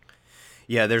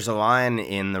Yeah, there's a line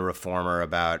in The Reformer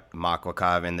about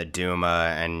Maklakov in the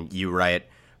Duma, and you write,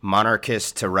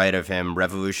 monarchists to right of him,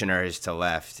 revolutionaries to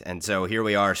left. And so here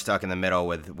we are stuck in the middle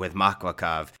with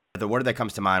Maklakov. The word that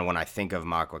comes to mind when I think of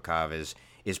Maklakov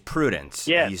is prudence.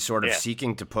 Yes, He's sort of yes.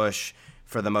 seeking to push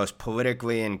for the most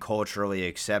politically and culturally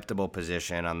acceptable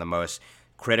position on the most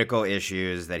critical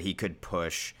issues that he could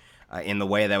push in the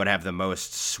way that would have the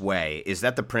most sway. Is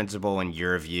that the principle, in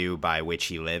your view, by which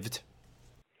he lived?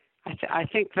 I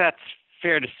think that's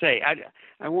fair to say.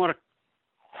 I want to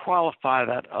qualify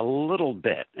that a little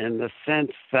bit in the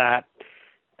sense that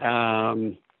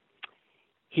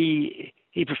he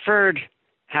preferred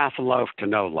half a loaf to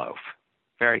no loaf,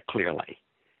 very clearly.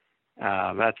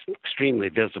 That's extremely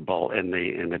visible in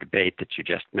the debate that you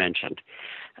just mentioned.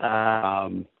 I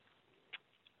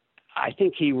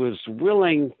think he was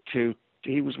willing to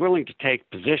take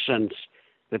positions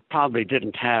that probably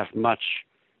didn't have much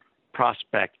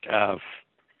prospect of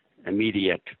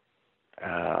immediate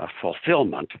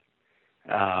fulfillment,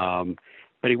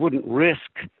 but he wouldn't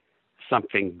risk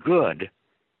something good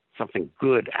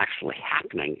actually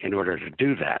happening in order to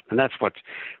do that. And that's what's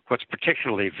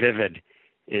particularly vivid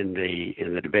in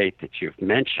the debate that you've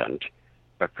mentioned,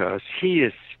 because he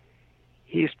is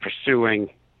pursuing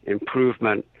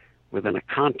improvement within a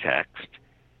context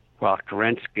while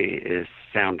Kerensky is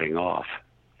sounding off